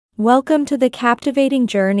Welcome to the captivating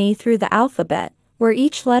journey through the alphabet, where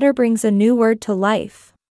each letter brings a new word to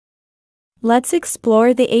life. Let's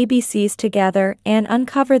explore the ABCs together and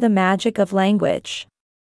uncover the magic of language.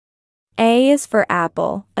 A is for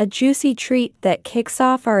apple, a juicy treat that kicks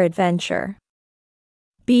off our adventure.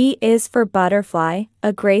 B is for butterfly,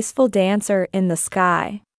 a graceful dancer in the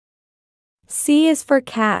sky. C is for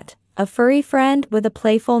cat, a furry friend with a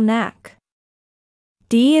playful knack.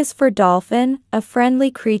 D is for dolphin, a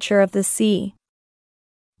friendly creature of the sea.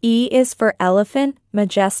 E is for elephant,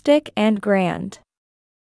 majestic and grand.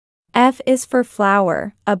 F is for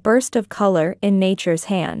flower, a burst of color in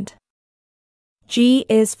nature's hand. G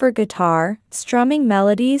is for guitar, strumming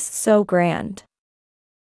melodies so grand.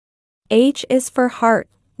 H is for heart,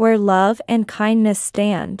 where love and kindness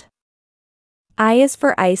stand. I is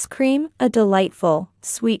for ice cream, a delightful,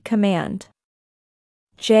 sweet command.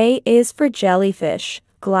 J is for jellyfish,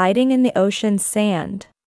 gliding in the ocean's sand.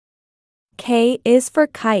 K is for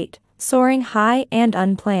kite, soaring high and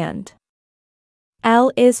unplanned.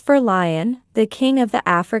 L is for lion, the king of the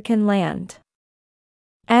African land.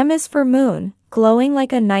 M is for moon, glowing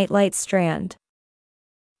like a nightlight strand.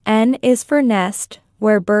 N is for nest,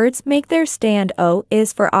 where birds make their stand. O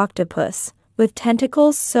is for octopus, with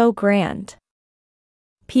tentacles so grand.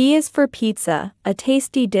 P is for pizza, a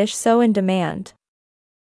tasty dish so in demand.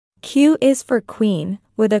 Q is for queen,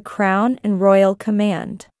 with a crown and royal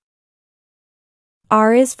command.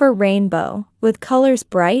 R is for rainbow, with colors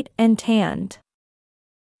bright and tanned.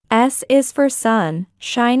 S is for sun,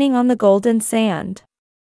 shining on the golden sand.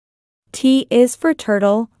 T is for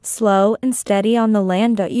turtle, slow and steady on the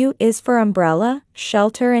land. U is for umbrella,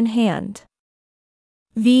 shelter in hand.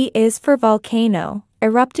 V is for volcano,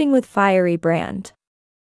 erupting with fiery brand.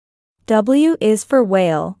 W is for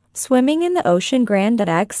whale, swimming in the ocean grand.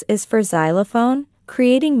 X is for xylophone,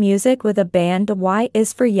 creating music with a band. Y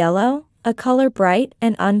is for yellow, a color bright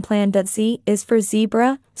and unplanned. Z is for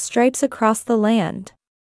zebra, stripes across the land.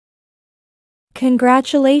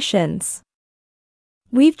 Congratulations!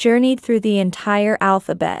 We've journeyed through the entire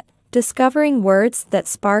alphabet, discovering words that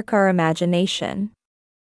spark our imagination.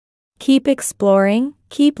 Keep exploring,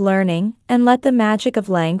 keep learning, and let the magic of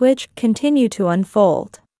language continue to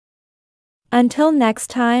unfold. Until next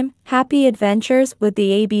time, happy adventures with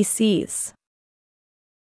the ABCs.